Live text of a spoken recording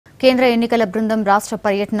కేంద్ర ఎన్నికల బృందం రాష్ట్ర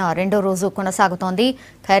పర్యటన రెండో రోజు కొనసాగుతోంది.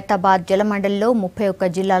 ఖైరతాబాద్ జలమండలిలో 31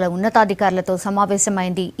 జిల్లాల ఉన్నతాధికారులతో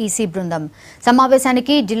సమావేశమైంది ఈసీ బృందం.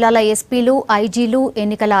 సమావేశానికి జిల్లాల ఎస్పీలు, ఐజీలు,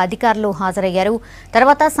 ఎన్నికల అధికారులు హాజరయ్యారు.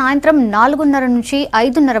 తర్వాత సాయంత్రం 4:30 నుంచి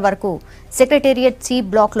 5:30 వరకు సెక్రటేరియట్ సి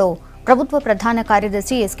బ్లాక్లో ప్రభుత్వ ప్రధాన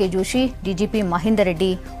కార్యదర్శి SK Joshi, DGP Mahender Reddy,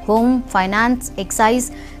 home, finance, excise,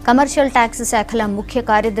 commercial tax శాఖల ముఖ్య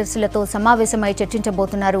కార్యదర్శులతో సమావేశమై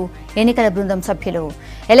చర్చించబోతున్నారు ఎన్నికల బృందం సభ్యులు.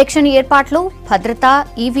 ఎలక్షన్ ఏర్పాట్లు, భద్రత,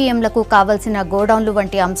 ఈవీఎంలకు కావాల్సిన గోడౌన్లు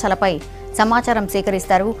వంటి అంశాలపై సమాచారం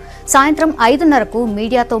సేకరిస్తారు. సాయంత్రం 5:30కు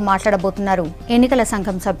మీడియాతో మాట్లాడబోతున్నారు ఎన్నికల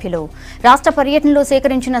సంఘం సభ్యులు. రాష్ట్ర పర్యటనలో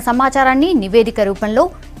సేకరించిన సమాచారాన్ని నివేదిక రూపంలో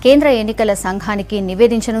కేంద్ర ఎన్నికల సంఘానికి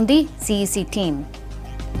నివేదించనుంది సిఈసి టీం.